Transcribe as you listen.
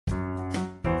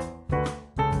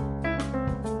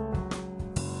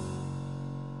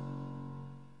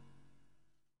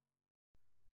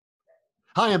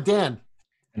Hi, I'm Dan.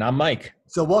 And I'm Mike.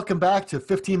 So, welcome back to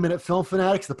 15-Minute Film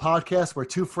Fanatics, the podcast where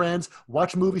two friends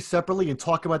watch movies separately and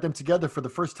talk about them together for the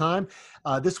first time.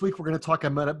 This week, we're going to talk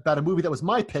about a movie that was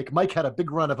my pick. Mike had a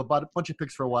big run of about a bunch of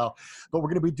picks for a while, but we're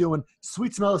going to be doing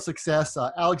Sweet Smell of Success,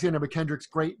 Alexander McKendrick's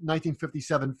great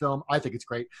 1957 film. I think it's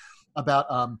great,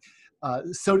 about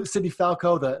Sidney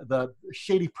Falco, the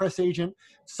shady press agent,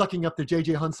 sucking up to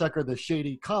J.J. Hunsaker, the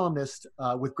shady columnist,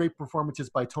 with great performances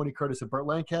by Tony Curtis and Burt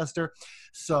Lancaster.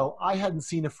 So I hadn't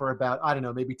seen it for about, I don't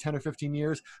know, maybe 10 or 15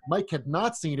 years. Mike had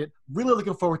not seen it. Really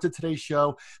looking forward to today's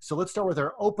show. So let's start with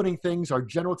our opening things, our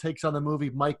general takes on the movie.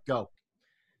 Mike, go.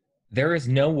 There is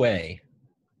no way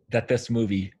that this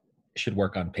movie should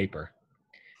work on paper.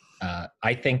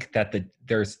 I think that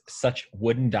there's such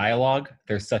wooden dialogue.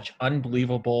 There's such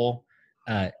unbelievable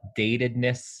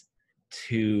datedness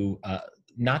to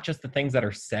not just the things that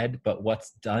are said, but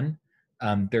what's done.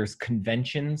 There's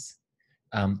conventions.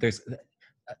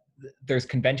 There's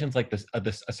conventions like this.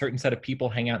 A certain set of people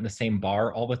hang out in the same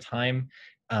bar all the time.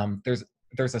 There's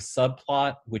a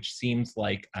subplot which seems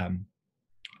like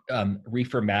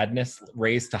reefer madness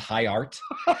raised to high art.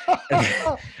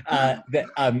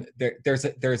 There's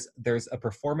a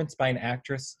performance by an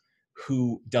actress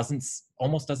who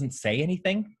almost doesn't say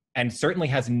anything, and certainly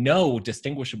has no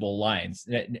distinguishable lines,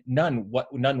 none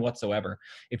whatsoever.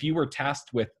 If you were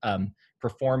tasked with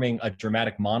performing a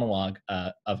dramatic monologue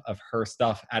of her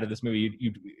stuff out of this movie,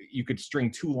 you could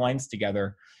string two lines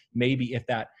together, maybe if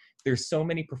that. There's so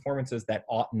many performances that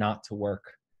ought not to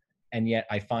work, and yet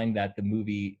I find that the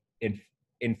movie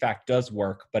in fact does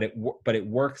work, but it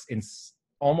works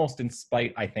almost in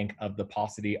spite, I think, of the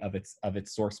paucity of its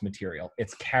source material.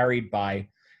 It's carried by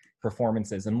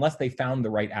performances, unless they found the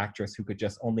right actress who could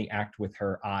just only act with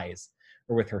her eyes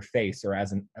or with her face or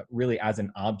as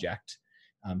an object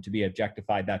to be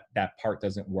objectified. That part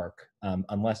doesn't work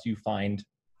unless you find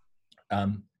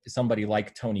somebody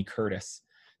like Tony Curtis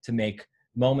to make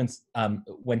moments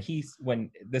when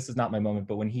this is not my moment,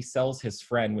 but when he sells his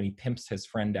friend, when he pimps his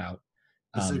friend out,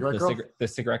 the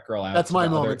cigarette girl out. That's my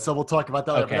moment. So we'll talk about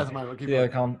that later. Okay. That's my moment. The other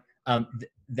column,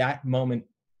 that moment,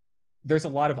 there's a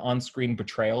lot of on-screen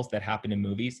betrayals that happen in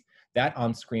movies. That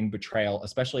on-screen betrayal,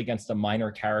 especially against a minor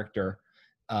character,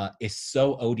 is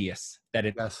so odious that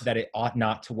it ought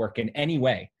not to work in any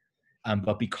way.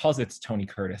 But because it's Tony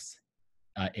Curtis,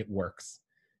 it works.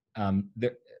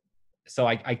 So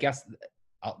I guess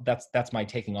that's my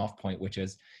taking off point, which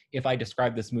is, if I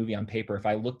describe this movie on paper, if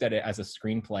I looked at it as a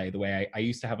screenplay, the way I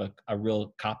used to have a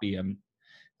real copy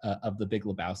of The Big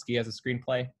Lebowski as a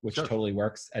screenplay, which totally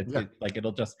works.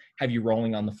 It'll just have you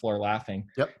rolling on the floor laughing.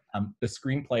 Yep. The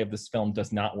screenplay of this film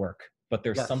does not work, but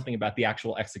there's something about the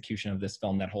actual execution of this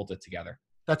film that holds it together.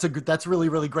 That's really,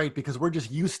 really great, because we're just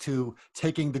used to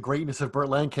taking the greatness of Burt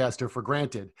Lancaster for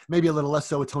granted. Maybe a little less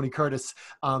so with Tony Curtis,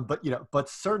 but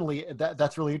certainly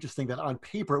that's really interesting that on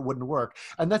paper it wouldn't work.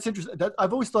 And that's interesting.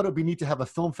 I've always thought it would be neat to have a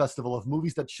film festival of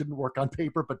movies that shouldn't work on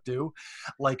paper but do,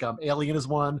 like Alien is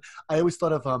one. I always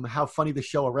thought of how funny the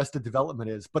show Arrested Development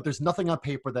is, but there's nothing on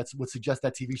paper that would suggest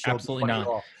that TV show. Absolutely not. At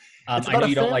all. I know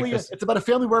you don't like this. It's about a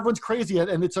family where everyone's crazy,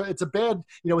 and it's a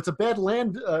bad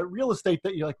land real estate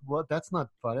that you're like, well, that's not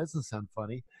fun. That doesn't sound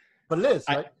funny, but it is.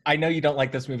 Right? I know you don't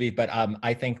like this movie, but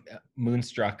I think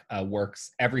Moonstruck works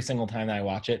every single time that I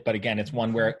watch it. But again, it's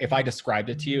one where if I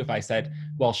described it to you, if I said,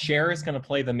 well, Cher is going to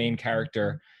play the main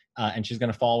character, and she's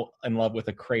going to fall in love with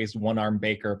a crazed one-armed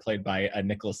baker played by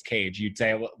Nicolas Cage, you'd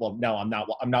say, well, no, I'm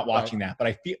not watching that.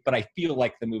 But I feel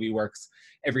like the movie works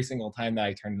every single time that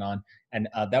I turn it on, and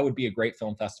that would be a great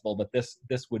film festival. But this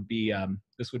would be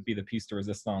the piece de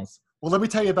resistance. Well, let me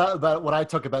tell you about what I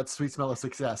took about Sweet Smell of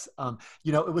Success.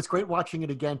 It was great watching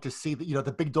it again to see that,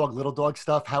 the big dog, little dog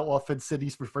stuff, how often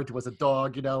Sydney's referred to as a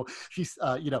dog. She's,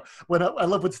 when I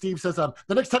love what Steve says, the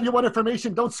next time you want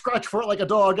information, don't scratch for it like a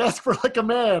dog, ask for it like a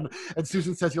man. And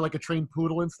Susan says you're like a trained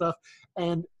poodle and stuff.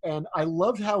 And I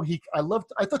loved how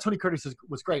I thought Tony Curtis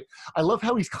was great. I love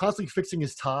how he's constantly fixing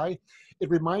his tie. It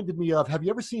reminded me of, have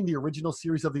you ever seen the original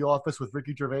series of The Office with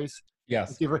Ricky Gervais?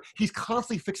 Yes. He's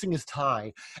constantly fixing his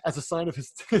tie as a sign of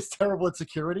his terrible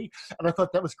insecurity. And I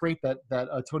thought that was great that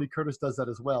Tony Curtis does that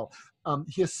as well.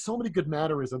 He has so many good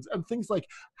mannerisms and things like,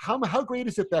 how great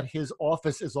is it that his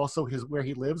office is also where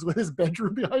he lives with his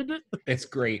bedroom behind it? It's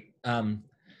great.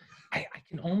 I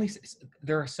can only,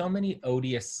 there's so many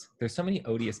odious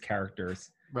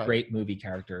characters, right, great movie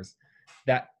characters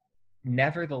that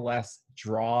nevertheless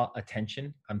draw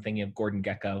attention. I'm thinking of Gordon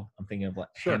Gekko. I'm thinking of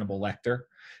Hannibal Lecter.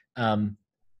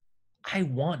 I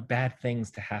want bad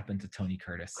things to happen to Tony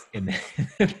Curtis in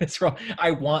this role.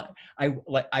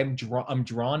 I'm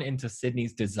drawn into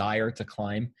Sidney's desire to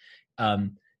climb.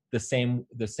 the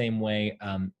same way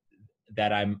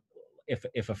that I'm.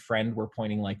 If a friend were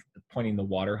pointing the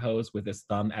water hose with his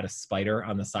thumb at a spider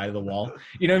on the side of the wall,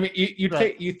 you know what I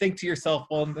mean? You think to yourself,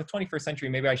 well, in the 21st century,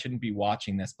 maybe I shouldn't be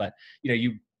watching this, but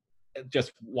you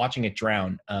just watching it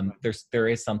drown. There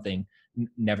is something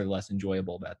nevertheless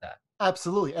enjoyable about that.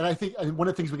 Absolutely. And I think one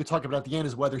of the things we could talk about at the end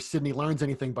is whether Sidney learns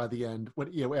anything by the end,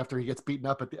 after he gets beaten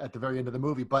up at the very end of the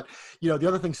movie. But, the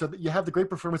other thing, so that you have the great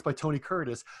performance by Tony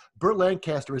Curtis. Burt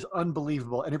Lancaster is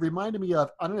unbelievable. And it reminded me of,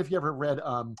 I don't know if you ever read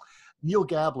Neil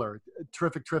Gabler,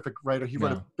 terrific writer. He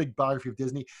wrote a big biography of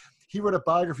Disney. He wrote a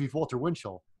biography of Walter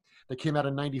Winchell that came out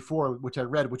in '94, which I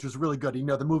read, which was really good.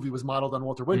 The movie was modeled on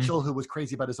Walter Winchell, who was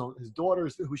crazy about his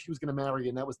daughters, who she was going to marry,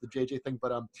 and that was the JJ thing.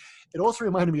 But it also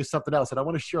reminded me of something else, and I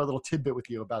want to share a little tidbit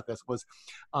with you about this. Was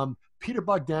Peter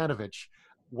Bogdanovich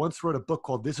once wrote a book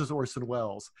called This Is Orson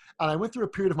Welles, and I went through a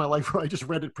period of my life where I just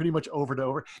read it pretty much over and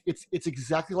over. It's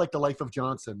exactly like The Life of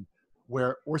Johnson,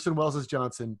 where Orson Welles is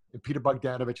Johnson and Peter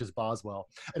Bogdanovich is Boswell.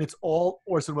 And it's all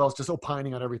Orson Welles just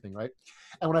opining on everything, right?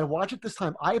 And when I watch it this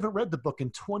time, I haven't read the book in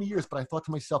 20 years, but I thought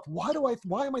to myself, why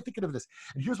am I thinking of this?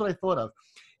 And here's what I thought of.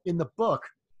 In the book,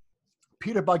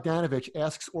 Peter Bogdanovich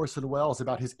asks Orson Welles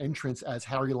about his entrance as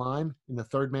Harry Lime in The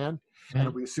Third Man.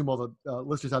 And we assume all the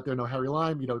listeners out there know Harry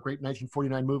Lime, great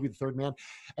 1949 movie, The Third Man.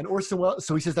 And Orson Welles,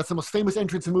 so he says, that's the most famous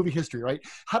entrance in movie history, right?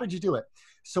 How did you do it?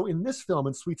 So in this film,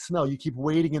 in Sweet Smell, you keep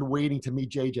waiting and waiting to meet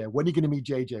JJ. When are you going to meet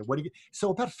JJ? So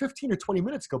about 15 or 20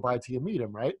 minutes go by till you meet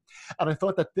him, right? And I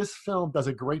thought that this film does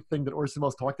a great thing that Orson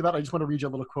Welles talked about. I just want to read you a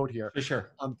little quote here. For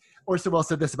sure. Orson Welles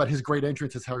said this about his great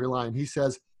entrance as Harry Lime. He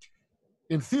says,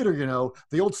 in theater,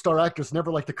 the old star actors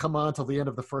never like to come on till the end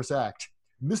of the first act.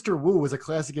 Mr. Wu is a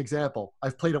classic example.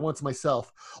 I've played it once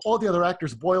myself. All the other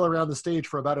actors boil around the stage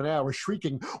for about an hour,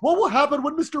 shrieking, what will happen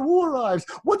when Mr. Wu arrives?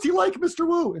 What's he like, Mr.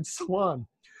 Wu? And so on.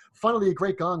 Finally, a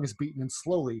great gong is beaten, and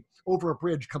slowly, over a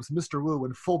bridge comes Mr. Wu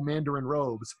in full Mandarin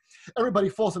robes. Everybody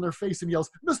falls on their face and yells,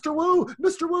 Mr. Wu!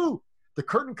 Mr. Wu! The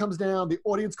curtain comes down, the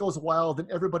audience goes wild, and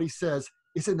everybody says,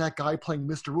 isn't that guy playing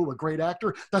Mr. Wu a great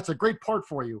actor? That's a great part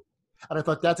for you. And I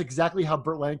thought that's exactly how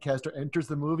Burt Lancaster enters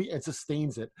the movie and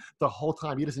sustains it the whole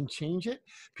time. He doesn't change it.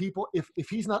 People, if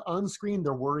he's not on screen,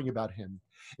 they're worrying about him.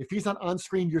 If he's not on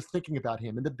screen, you're thinking about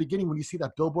him. In the beginning, when you see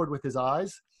that billboard with his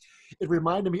eyes, it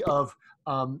reminded me of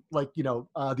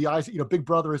the eyes, Big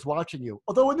Brother is watching you.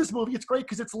 Although in this movie, it's great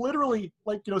because it's literally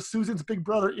like, Susan's big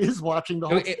brother is watching the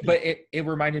whole But it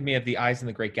reminded me of the eyes in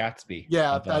The Great Gatsby.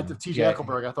 Yeah, of T.J.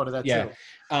 Eichelberg. I thought of that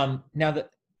too. Now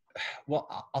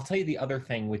I'll tell you the other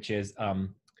thing, which is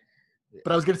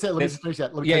but I was going to say, let me just finish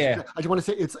that. I just want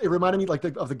to say it reminded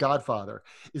me of The Godfather,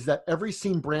 is that every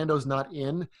scene Brando's not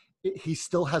in, he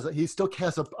still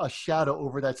casts a shadow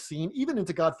over that scene, even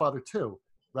into Godfather 2.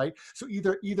 Right? So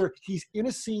either he's in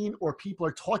a scene, or people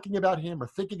are talking about him or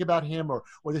thinking about him, or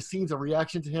the scene's a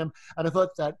reaction to him. And I thought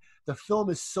that the film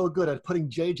is so good at putting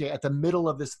JJ at the middle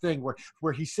of this thing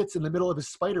where he sits in the middle of his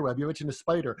spider web. You mentioned the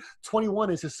spider. 21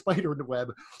 is his spider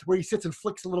web, where he sits and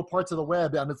flicks the little parts of the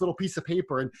web on this little piece of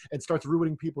paper and starts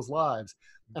ruining people's lives.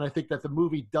 And I think that the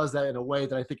movie does that in a way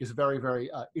that I think is very, very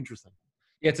interesting.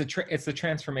 Yeah, it's the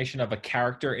transformation of a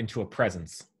character into a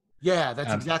presence. Yeah,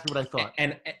 that's exactly what I thought.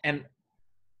 And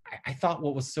I thought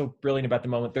what was so brilliant about the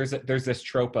moment, there's this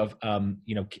trope of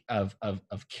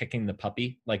kicking the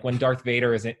puppy. Like when Darth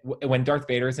Vader is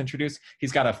introduced,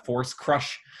 he's got to force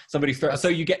crush somebody's throat. So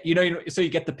you get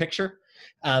the picture.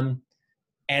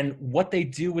 And what they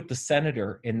do with the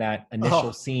senator in that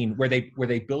initial scene where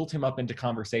they build him up into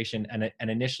conversation, and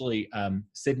initially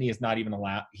Sidney is not even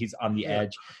allowed. He's on the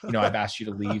edge. I've asked you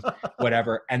to leave,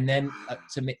 whatever. And then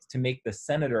to make the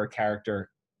senator a character,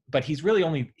 but he's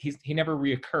really he never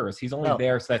reoccurs. He's only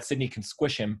there so that Sidney can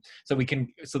squish him, so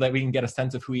that we can get a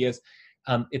sense of who he is.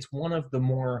 It's one of the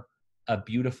more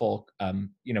beautiful,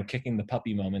 kicking the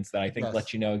puppy moments that I think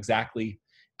let you know exactly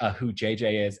who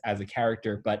JJ is as a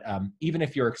character. But even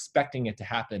if you're expecting it to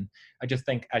happen, I just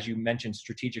think, as you mentioned,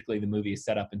 strategically, the movie is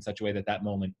set up in such a way that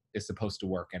moment is supposed to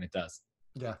work, and it does.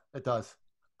 Yeah, it does.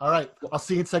 All right, I'll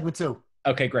see you in segment 2.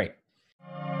 Okay, great.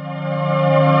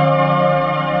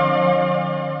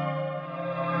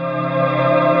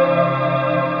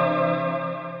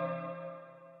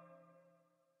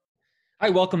 Hi,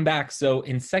 welcome back. So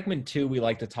in segment 2, we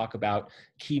like to talk about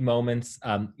key moments,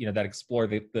 that explore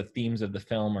the themes of the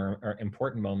film or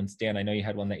important moments. Dan, I know you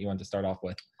had one that you wanted to start off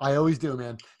with. I always do,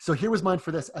 man. So here was mine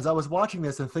for this. As I was watching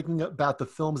this and thinking about the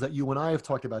films that you and I have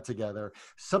talked about together,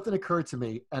 something occurred to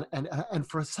me. And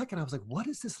for a second, I was like, what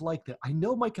is this like? That I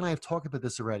know Mike and I have talked about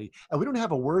this already, and we don't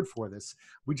have a word for this.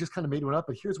 We just kind of made one up,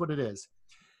 but here's what it is.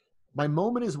 My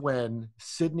moment is when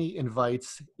Sidney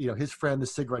invites, his friend, the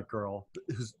cigarette girl,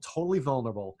 who's totally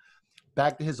vulnerable,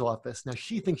 back to his office. Now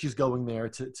she thinks she's going there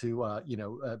to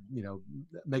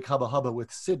make hubba hubba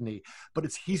with Sidney, but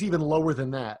he's even lower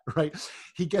than that, right?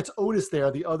 He gets Otis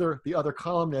there, the other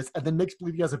columnist, and then makes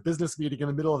believe he has a business meeting in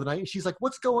the middle of the night. And she's like,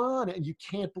 "What's going on?" And you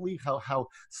can't believe how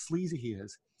sleazy he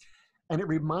is. And it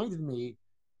reminded me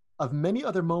of many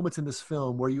other moments in this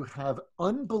film where you have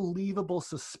unbelievable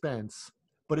suspense,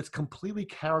 but it's completely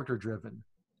character driven.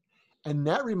 And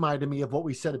that reminded me of what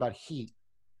we said about Heat,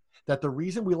 that the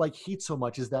reason we like Heat so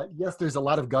much is that, yes, there's a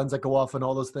lot of guns that go off and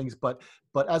all those things, but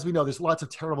as we know, there's lots of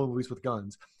terrible movies with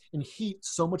guns. In Heat,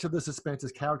 so much of the suspense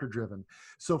is character driven.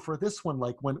 So for this one,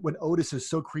 like when Otis is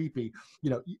so creepy,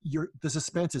 the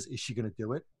suspense is she going to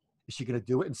do it? Is she going to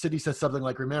do it? And Sidney says something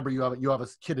like, "Remember, you have a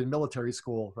kid in military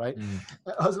school, right?"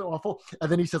 Wasn't it awful? And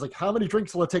then he says, like, "How many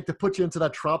drinks will it take to put you into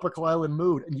that tropical island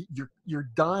mood?" And you're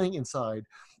dying inside,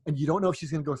 and you don't know if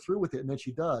she's going to go through with it, and then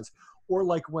she does. Or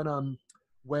like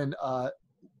when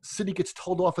Sidney gets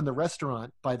told off in the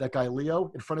restaurant by that guy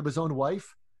Leo in front of his own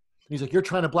wife, and he's like, "You're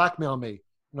trying to blackmail me,"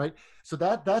 right? So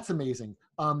that's amazing.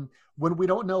 When we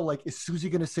don't know, like, is Susie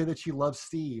going to say that she loves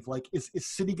Steve? Like, is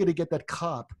Sidney going to get that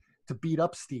cop to beat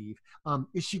up Steve?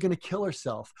 Is she going to kill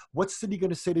herself? What's Sidney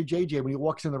going to say to JJ when he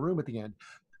walks in the room at the end?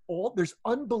 There's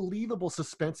unbelievable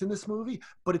suspense in this movie,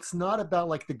 but it's not about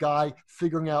like the guy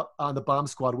figuring out on the bomb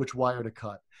squad which wire to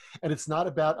cut. And it's not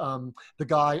about the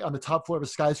guy on the top floor of a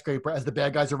skyscraper as the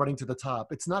bad guys are running to the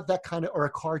top. It's not that kind of, or a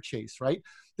car chase, right?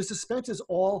 The suspense is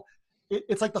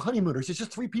it's like The Honeymooners. It's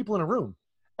just three people in a room.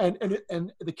 And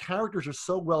the characters are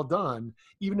so well done,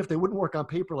 even if they wouldn't work on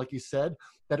paper, like you said,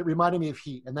 that it reminded me of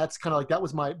Heat. And that's kind of like,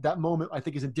 that moment I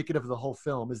think is indicative of the whole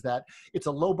film, is that it's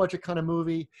a low budget kind of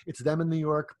movie. It's them in New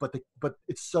York, but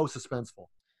it's so suspenseful.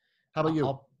 How about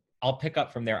you? I'll pick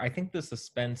up from there. I think the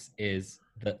suspense is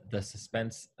the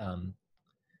suspense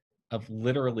of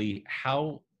literally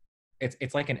how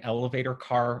it's like an elevator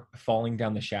car falling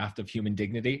down the shaft of human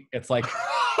dignity. It's like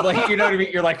you know what I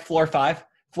mean? You're like floor 5.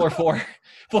 Floor 4,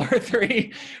 floor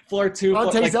 3, floor 2.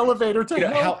 Dante's elevator to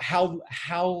hell.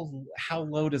 How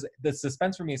low does the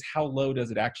suspense for me is how low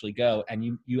does it actually go? And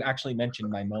you actually mentioned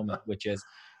my moment, which is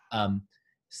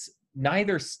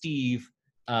neither Steve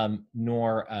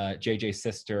nor JJ's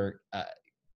sister.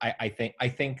 I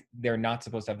think they're not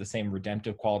supposed to have the same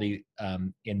redemptive quality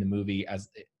in the movie as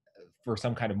for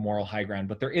some kind of moral high ground.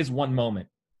 But there is one moment,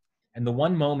 and the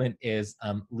one moment is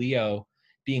Leo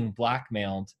being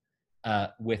blackmailed.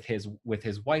 With his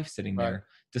wife sitting there, right,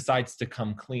 decides to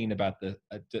come clean about the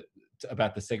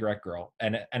cigarette girl,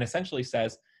 and essentially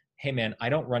says, "Hey man, I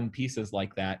don't run pieces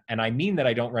like that, and I mean that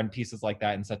I don't run pieces like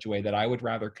that in such a way that I would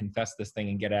rather confess this thing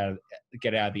and get out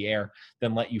of the air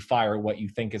than let you fire what you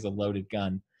think is a loaded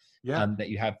gun, that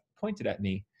you have pointed at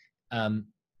me."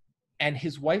 And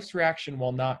his wife's reaction,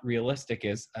 while not realistic,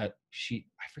 is I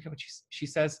forget what she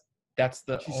says.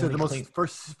 She said the most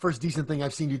first decent thing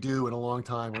I've seen you do in a long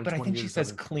time. But I think she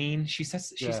says clean. She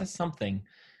says something.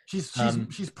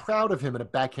 She's proud of him in a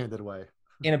backhanded way.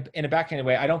 In a backhanded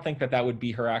way. I don't think that would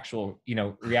be her actual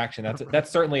reaction. That's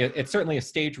certainly a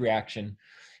stage reaction,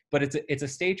 but it's a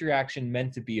stage reaction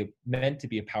meant to be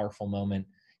a powerful moment,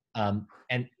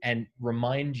 and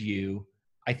remind you.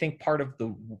 I think part of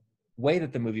the way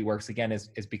that the movie works again is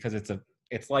because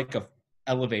it's like a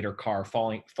elevator car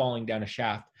falling down a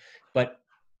shaft. But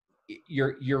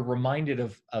you're reminded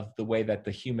of the way that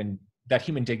human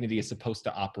dignity is supposed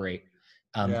to operate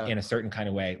in a certain kind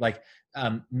of way. Like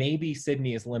maybe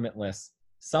Sidney is limitless.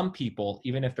 Some people,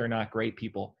 even if they're not great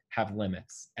people, have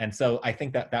limits. And so I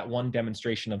think that one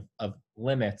demonstration of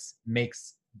limits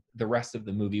makes the rest of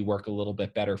the movie work a little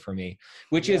bit better for me,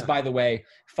 which is, by the way,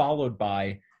 followed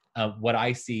by what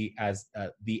I see as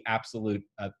the absolute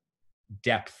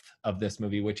depth of this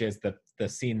movie, which is the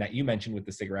scene that you mentioned with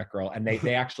the cigarette girl, and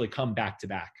they actually come back to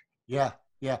back. Yeah,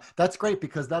 that's great,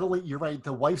 because not only, you're right,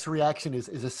 the wife's reaction is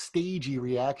a stagey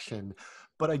reaction,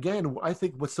 but again, I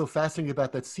think what's so fascinating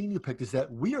about that scene you picked is that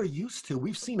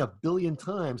we've seen a billion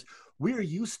times, we are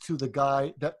used to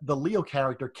the Leo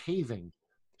character caving.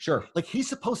 Sure. Like, he's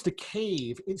supposed to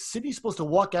cave. Sidney's supposed to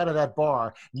walk out of that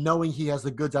bar knowing he has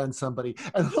the goods on somebody.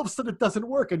 And all of a sudden it doesn't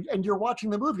work. And you're watching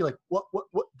the movie, you're like, what?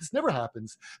 This never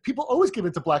happens. People always give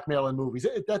in to blackmail in movies.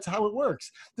 That's how it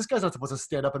works. This guy's not supposed to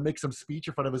stand up and make some speech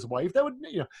in front of his wife. That would,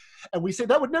 and we say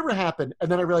that would never happen.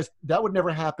 And then I realized that would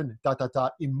never happen, ...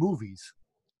 in movies.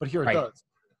 But here it does.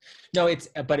 No,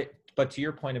 but to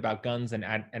your point about guns and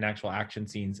actual action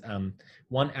scenes,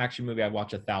 one action movie I've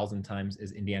watched 1,000 times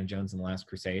is Indiana Jones and the Last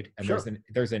Crusade, and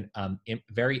there's an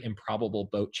very improbable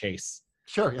boat chase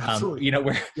Sure, absolutely. You know,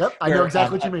 where Yep, I know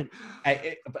exactly what you mean.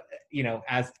 You know,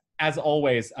 as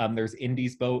always, there's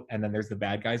Indy's boat, and then there's the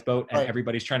bad guy's boat, and Right.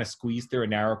 everybody's trying to squeeze through a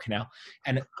narrow canal,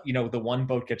 and you know, the one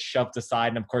boat gets shoved aside,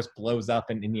 and of course blows up,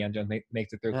 and Indiana Jones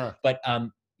makes it through. Yeah. But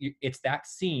it's that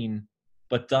scene,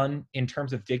 but done in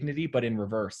terms of dignity, but in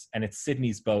reverse, and it's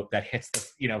Sidney's boat that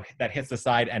hits the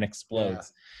side and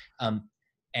explodes.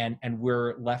 And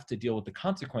we're left to deal with the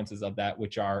consequences of that,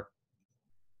 which are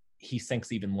he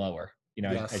sinks even lower. You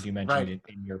know, Yes, as you mentioned right.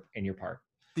 in your part.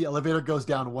 The elevator goes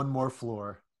down one more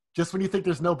floor. Just when you think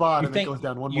there's no bottom, it goes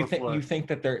down one more floor. You think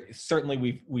that there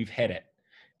certainly we've hit it,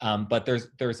 but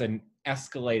there's an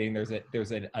escalating.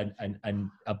 There's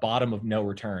a bottom of no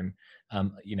return.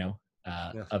 Of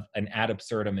an ad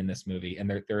absurdum in this movie, and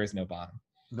there is no bottom.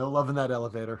 No love in that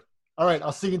elevator. All right,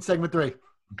 I'll see you in segment 3.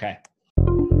 Okay.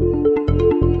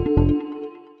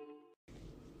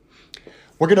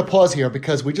 We're going to pause here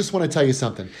because we just want to tell you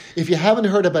something. If you haven't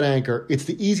heard about Anchor, it's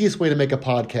the easiest way to make a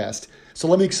podcast. So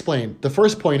let me explain. The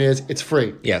first point is it's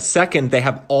free. Yeah. Second, they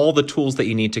have all the tools that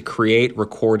you need to create,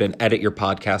 record, and edit your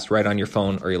podcast right on your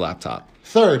phone or your laptop.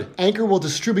 Third, Anchor will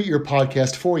distribute your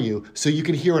podcast for you so you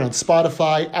can hear it on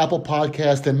Spotify, Apple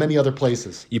Podcasts, and many other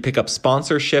places. You pick up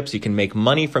sponsorships, you can make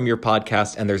money from your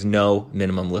podcast, and there's no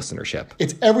minimum listenership.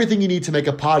 It's everything you need to make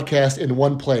a podcast in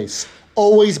one place.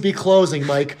 Always be closing,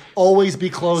 Mike. Always be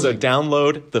closing. So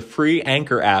download the free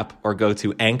Anchor app or go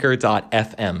to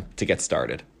anchor.fm to get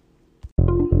started.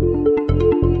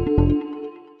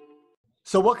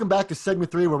 So welcome back to segment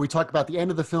 3, where we talk about the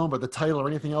end of the film or the title or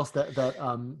anything else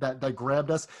that grabbed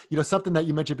us. You know, something that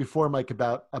you mentioned before, Mike,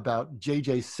 about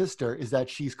JJ's sister is that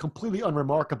she's completely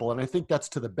unremarkable, and I think that's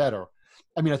to the better.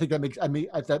 I mean, I think that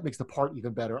makes the part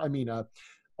even better. I mean,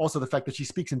 also the fact that she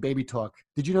speaks in baby talk.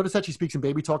 Did you notice that she speaks in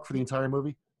baby talk for the entire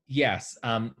movie? Yes.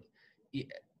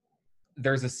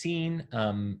 There's a scene.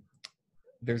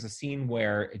 There's a scene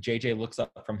where JJ looks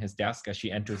up from his desk as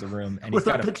she enters a room, and he's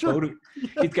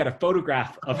got a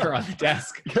photograph of her on the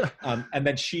desk, and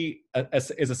then she is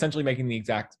essentially making the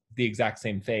exact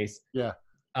same face. Yeah.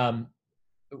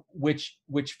 Which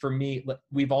for me,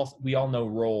 we all know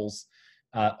roles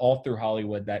all through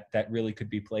Hollywood that really could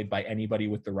be played by anybody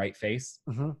with the right face,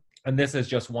 and this is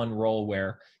just one role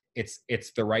where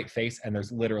it's the right face, and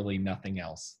there's literally nothing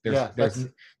else. There's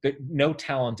no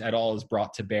talent at all is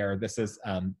brought to bear. This is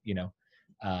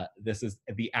this is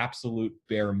the absolute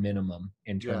bare minimum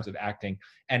in terms of acting,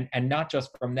 and not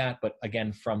just from that, but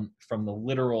again from the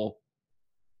literal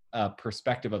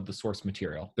perspective of the source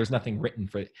material. There's nothing written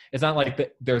for it. It's not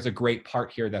like there's a great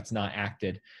part here that's not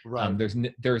acted. Right.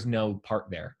 There's no part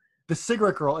there. The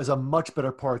cigarette girl is a much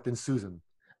better part than Susan.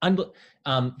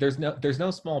 There's no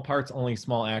small parts, only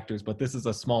small actors, but this is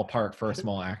a small part for a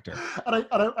small actor. And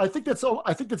I think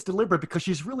that's deliberate, because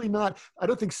she's really not. I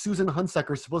don't think Susan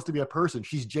Hunsaker is supposed to be a person.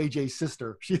 She's JJ's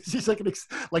sister. She's like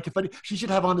she should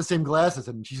have on the same glasses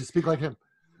and she should speak like him.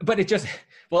 But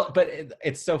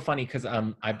it's so funny because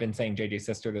I've been saying JJ's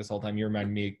sister this whole time. You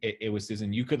remind me it was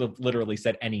Susan. You could have literally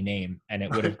said any name and it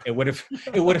would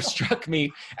have struck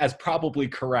me as probably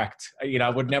correct. You know, I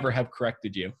would never have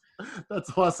corrected you. That's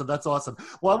awesome.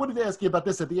 Well, I wanted to ask you about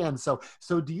this at the end. So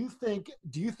do you think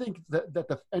that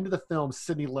the end of the film,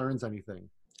 Sidney learns anything?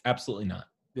 Absolutely not.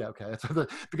 Yeah, okay.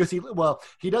 Because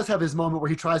he does have his moment where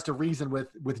he tries to reason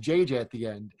with JJ at the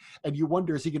end, and you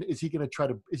wonder, is he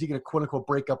gonna quote unquote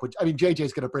break up with? I mean,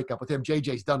 JJ's gonna break up with him.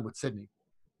 JJ's done with Sidney.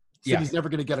 Sidney's never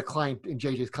gonna get a client in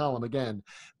JJ's column again,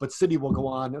 but Sidney will go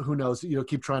on. Who knows?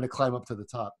 Keep trying to climb up to the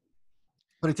top.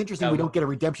 But it's interesting we don't get a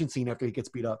redemption scene after he gets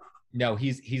beat up. No,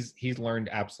 he's learned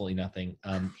absolutely nothing.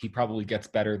 He probably gets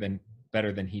better than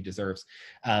he deserves.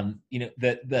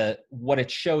 The what it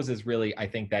shows is really, I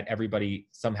think, that everybody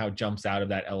somehow jumps out of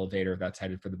that elevator that's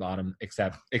headed for the bottom,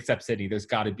 except Sidney. There's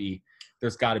got to be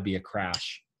a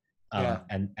crash,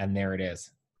 and there it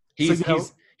is.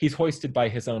 He's hoisted by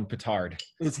his own petard.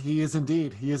 He is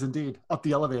indeed up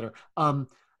the elevator.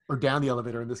 Or down the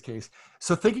elevator in this case.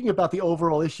 So thinking about the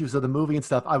overall issues of the movie and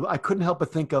stuff, I couldn't help but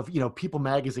think of, People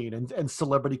magazine and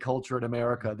celebrity culture in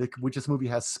America, which this movie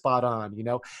has spot on,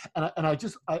 And I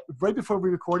right before we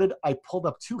recorded, I pulled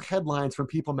up 2 headlines from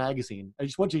People magazine. I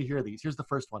just want you to hear these. Here's the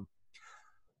first one.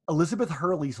 Elizabeth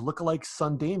Hurley's lookalike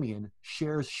son Damien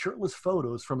shares shirtless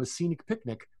photos from a scenic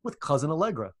picnic with cousin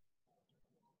Allegra.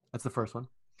 That's the first one.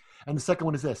 And the second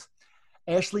one is this.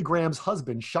 Ashley Graham's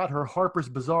husband shot her Harper's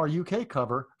Bazaar UK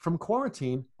cover from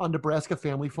quarantine on Nebraska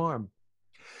family farm.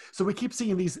 So we keep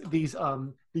seeing these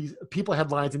People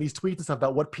headlines and these tweets and stuff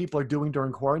about what people are doing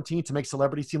during quarantine to make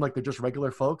celebrities seem like they're just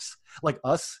regular folks like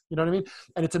us. You know what I mean?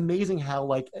 And it's amazing how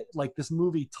like this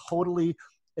movie totally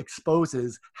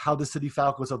exposes how the City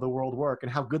Falcons of the world work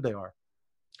and how good they are.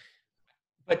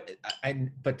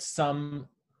 But some,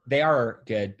 they are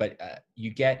good, but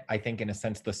you get, I think, in a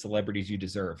sense, the celebrities you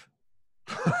deserve.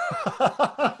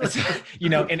 You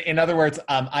know, in other words,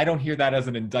 I don't hear that as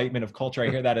an indictment of culture. I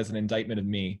hear that as an indictment of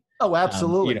me. Oh,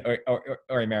 absolutely. You know,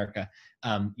 or America.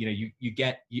 You know, you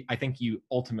get. I think you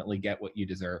ultimately get what you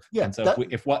deserve. Yeah. And so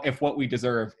if what we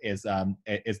deserve is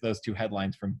those two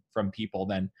headlines from people,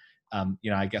 then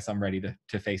you know, I guess I'm ready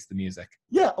to face the music.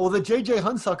 Yeah. Well, the J.J.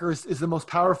 Hunsucker is the most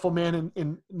powerful man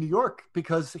in New York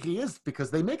because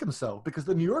they make him so, because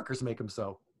the New Yorkers make him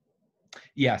so.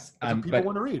 Yes. People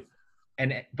want to read.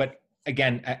 But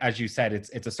again, as you said,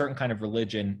 it's a certain kind of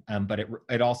religion, but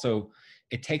it also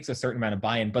takes a certain amount of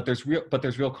buy-in. But there's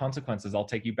real consequences. I'll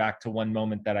take you back to one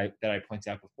moment that I pointed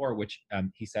out before, which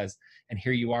he says, and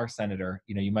here you are, Senator.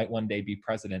 You know, you might one day be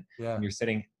president, and you're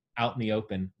sitting out in the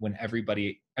open when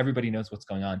everybody knows what's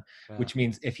going on. Yeah. Which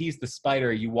means if he's the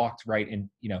spider, you walked right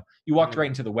in. You know, you walked right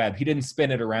into the web. He didn't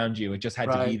spin it around you. It just had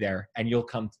to be there, and you'll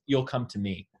come to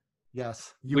me.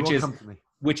 Yes, you will come to me.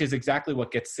 Which is exactly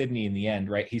what gets Sidney in the end,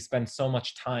 right? He spends so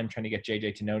much time trying to get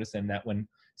JJ to notice him that when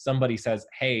somebody says,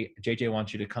 hey, JJ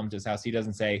wants you to come to his house, he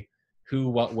doesn't say who,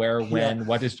 what, where, when,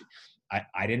 what is,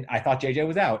 I thought JJ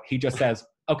was out. He just says,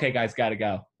 okay, guys, gotta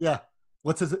go. Yeah.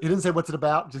 He didn't say what's it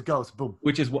about, just goes, boom.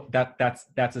 Which is what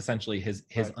that's essentially his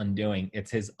right. Undoing.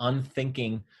 It's his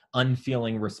unthinking,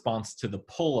 unfeeling response to the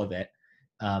pull of it,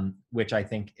 which I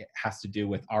think it has to do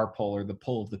with our pull, or the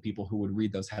pull of the people who would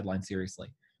read those headlines seriously.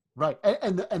 Right.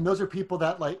 And those are people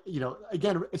that, like, you know,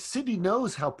 again, Sidney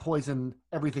knows how poison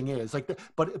everything is. Like,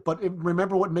 but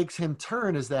remember what makes him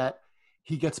turn is that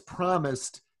he gets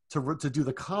promised to do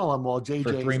the column while JJ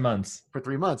for 3 months. For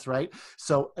 3 months, right?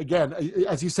 So again,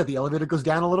 as you said, the elevator goes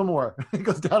down a little more. It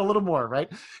goes down a little more,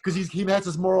 right? Because he has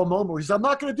this moral moment where he says, I'm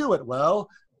not going to do it. Well,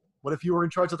 what if you were in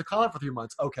charge of the column for 3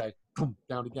 months? Okay, boom,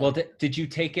 down again. Well, did you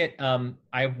take it? I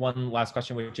have one last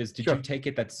question, which is, did you take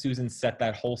it that Susan set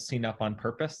that whole scene up on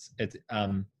purpose?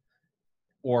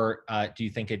 Or do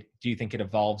you think it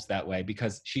evolves that way?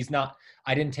 Because she's not.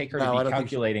 I didn't take her to be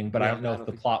calculating, but I don't know if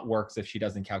the plot works if she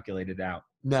doesn't calculate it out.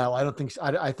 No, I don't think.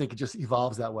 I think it just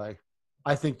evolves that way.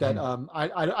 I think that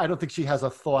I don't think she has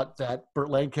a thought that Burt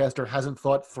Lancaster hasn't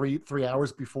thought three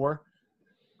hours before.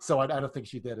 So I don't think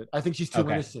she did it. I think she's too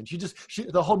innocent.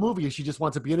 The whole movie is she just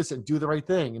wants to be innocent and do the right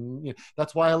thing. And you know,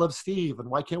 that's why I love Steve.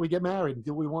 And why can't we get married and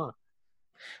do what we want?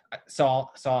 So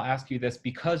I'll ask you this,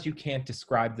 because you can't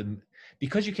describe the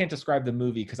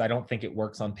movie, because I don't think it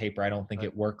works on paper. I don't think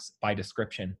it works by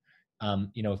description.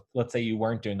 You know, let's say you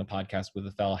weren't doing a podcast with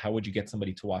a fellow, how would you get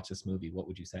somebody to watch this movie? What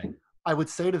would you say? I would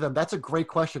say to them, that's a great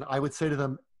question. I would say to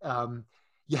them,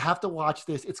 you have to watch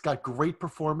this. It's got great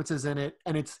performances in it,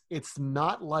 and it's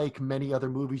not like many other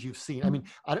movies you've seen. I mean,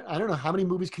 I don't know, how many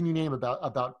movies can you name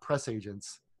about press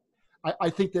agents? I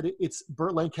think that it's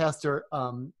Burt Lancaster,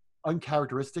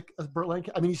 uncharacteristic of Burt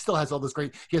Lancaster. I mean, he still has all this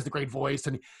he has the great voice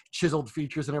and chiseled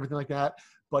features and everything like that,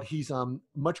 but he's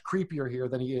much creepier here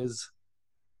than he is,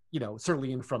 you know,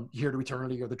 certainly in From Here to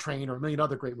Eternity or The Train or a million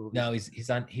other great movies. No,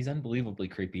 he's unbelievably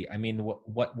creepy. I mean,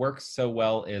 what works so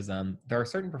well is there are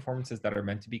certain performances that are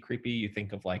meant to be creepy. You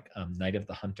think of like Night of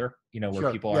the Hunter, you know,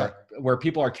 where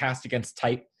people are cast against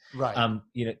type, right?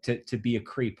 You know, to be a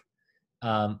creep.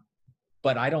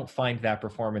 But I don't find that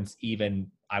performance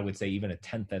I would say even a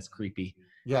tenth as creepy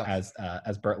as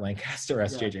Burt Lancaster,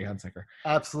 as JJ Hunsaker.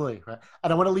 Absolutely. Right.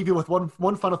 And I want to leave you with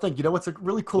one final thing. You know what's a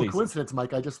really cool coincidence,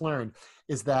 Mike, I just learned,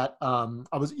 is that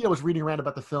I was reading around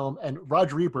about the film, and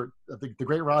Roger Ebert, the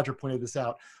great Roger, pointed this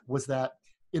out, was that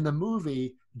in the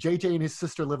movie, JJ and his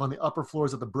sister live on the upper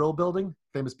floors of the Brill Building,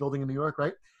 famous building in New York,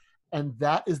 right? And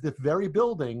that is the very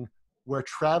building where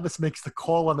Travis makes the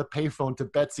call on the payphone to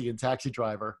Betsy in Taxi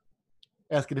Driver,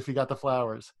 asking if he got the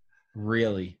flowers.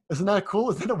 Really? Isn't that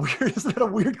cool? Isn't that a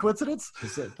weird coincidence?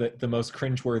 It's the most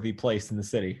cringeworthy place in the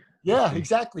city. Yeah,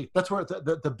 exactly. That's where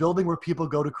the building where people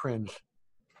go to cringe.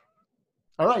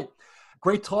 All right.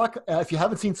 Great talk. If you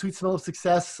haven't seen Sweet Smell of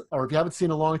Success, or if you haven't seen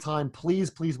it in a long time, please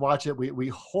watch it. We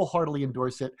wholeheartedly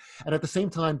endorse it. And at the same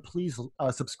time, please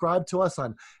subscribe to us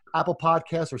on Apple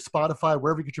Podcasts or Spotify,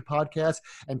 wherever you get your podcasts.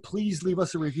 And please leave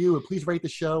us a review, and please rate the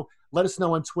show. Let us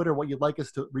know on Twitter what you'd like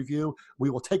us to review. We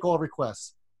will take all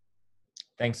requests.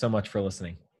 Thanks so much for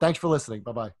listening. Thanks for listening.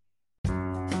 Bye-bye.